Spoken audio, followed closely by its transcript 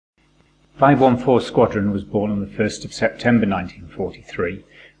514 Squadron was born on the 1st of September 1943,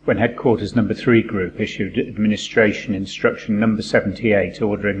 when Headquarters No. 3 Group issued Administration Instruction No. 78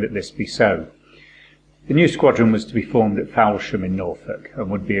 ordering that this be so. The new squadron was to be formed at Foulsham in Norfolk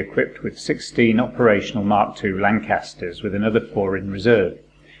and would be equipped with 16 operational Mark II Lancasters with another 4 in reserve,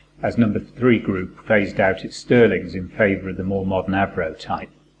 as No. 3 Group phased out its Stirlings in favour of the more modern Avro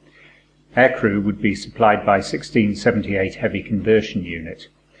type. Aircrew would be supplied by 1678 Heavy Conversion Unit.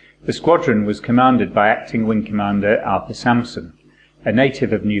 The squadron was commanded by Acting Wing Commander Arthur Sampson, a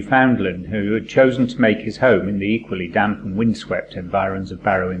native of Newfoundland who had chosen to make his home in the equally damp and windswept environs of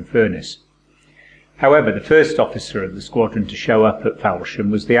Barrow-in-Furness. However, the first officer of the squadron to show up at Foulsham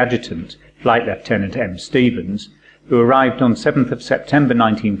was the adjutant, Flight Lieutenant M. Stevens, who arrived on 7th of September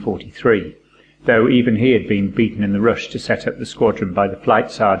 1943, though even he had been beaten in the rush to set up the squadron by the Flight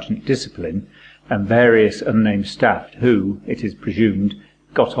Sergeant Discipline and various unnamed staff who, it is presumed,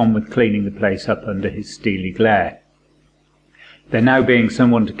 got on with cleaning the place up under his steely glare. There now being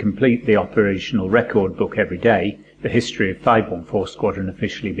someone to complete the operational record book every day, the history of 514 Squadron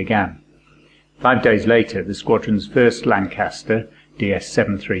officially began. 5 days later, the squadron's first Lancaster,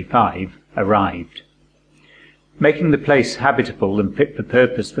 DS-735, arrived. Making the place habitable and fit for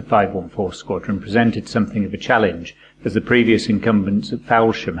purpose for 514 Squadron presented something of a challenge, as the previous incumbents at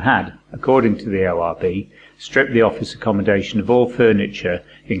Foulsham had, according to the ORB, stripped the office accommodation of all furniture,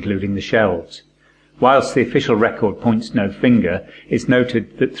 including the shelves. Whilst the official record points no finger, it's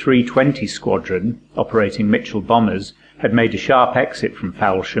noted that 320 Squadron, operating Mitchell bombers, had made a sharp exit from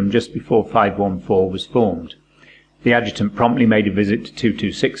Foulsham just before 514 was formed. The adjutant promptly made a visit to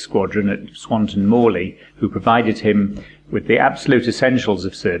 226 Squadron at Swanton Morley, who provided him with the absolute essentials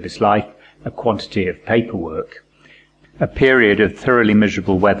of service life, a quantity of paperwork. A period of thoroughly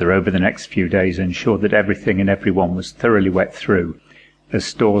miserable weather over the next few days ensured that everything and everyone was thoroughly wet through, as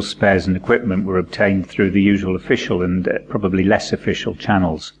stores, spares and equipment were obtained through the usual official and probably less official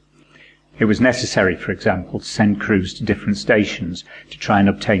channels. It was necessary, for example, to send crews to different stations to try and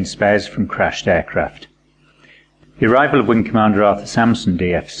obtain spares from crashed aircraft. The arrival of Wing Commander Arthur Sampson,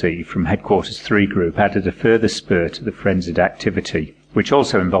 DFC, from Headquarters 3 Group added a further spur to the frenzied activity, which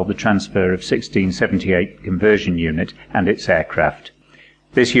also involved the transfer of 1678 Conversion Unit and its aircraft.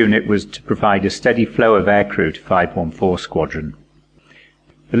 This unit was to provide a steady flow of aircrew to 514 Squadron.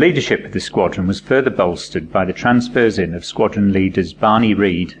 The leadership of the squadron was further bolstered by the transfers in of squadron leaders Barney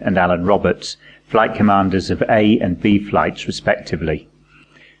Reed and Alan Roberts, flight commanders of A and B flights respectively.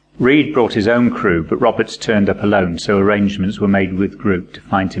 Reed brought his own crew, but Roberts turned up alone, so arrangements were made with Group to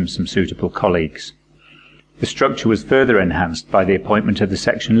find him some suitable colleagues. The structure was further enhanced by the appointment of the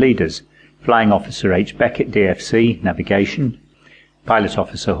section leaders, Flying Officer H. Beckett, DFC, Navigation, Pilot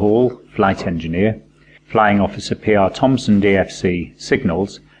Officer Hall, Flight Engineer, Flying Officer P.R. Thompson, DFC,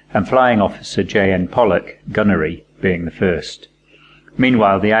 Signals, and Flying Officer J.N. Pollock, Gunnery, being the first.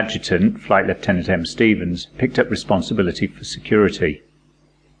 Meanwhile, the Adjutant, Flight Lieutenant M. Stevens, picked up responsibility for security.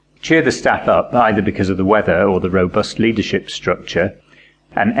 To cheer the staff up, either because of the weather or the robust leadership structure,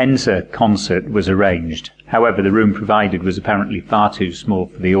 an Enza concert was arranged. However, the room provided was apparently far too small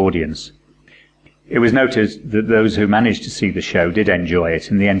for the audience. It was noted that those who managed to see the show did enjoy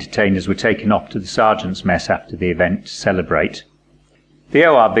it, and the entertainers were taken off to the sergeant's mess after the event to celebrate. The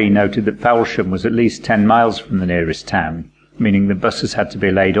ORB noted that Foulsham was at least 10 miles from the nearest town, meaning the buses had to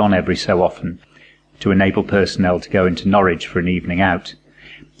be laid on every so often to enable personnel to go into Norwich for an evening out.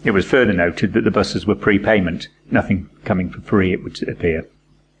 It was further noted that the buses were prepayment, nothing coming for free, it would appear.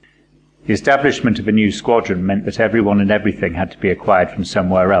 The establishment of a new squadron meant that everyone and everything had to be acquired from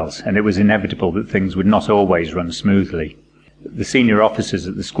somewhere else, and it was inevitable that things would not always run smoothly. The senior officers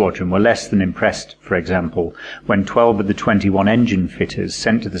at the squadron were less than impressed, for example, when 12 of the 21 engine fitters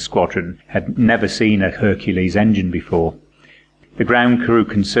sent to the squadron had never seen a Hercules engine before. The ground crew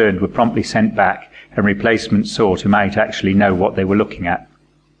concerned were promptly sent back, and replacements sought who might actually know what they were looking at.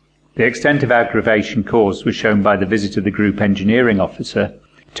 The extent of aggravation caused was shown by the visit of the Group Engineering Officer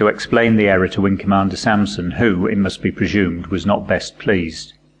to explain the error to Wing Commander Sampson, who, it must be presumed, was not best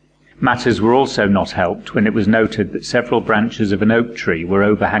pleased. Matters were also not helped when it was noted that several branches of an oak tree were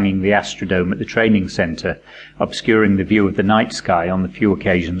overhanging the Astrodome at the training centre, obscuring the view of the night sky on the few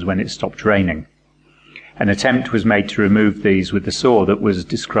occasions when it stopped raining. An attempt was made to remove these with a saw that was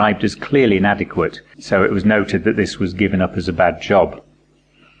described as clearly inadequate, so it was noted that this was given up as a bad job.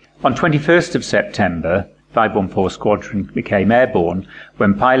 On 21st of September, 514 Squadron became airborne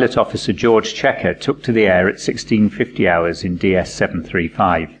when Pilot Officer George Checker took to the air at 1650 hours in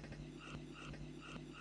DS-735.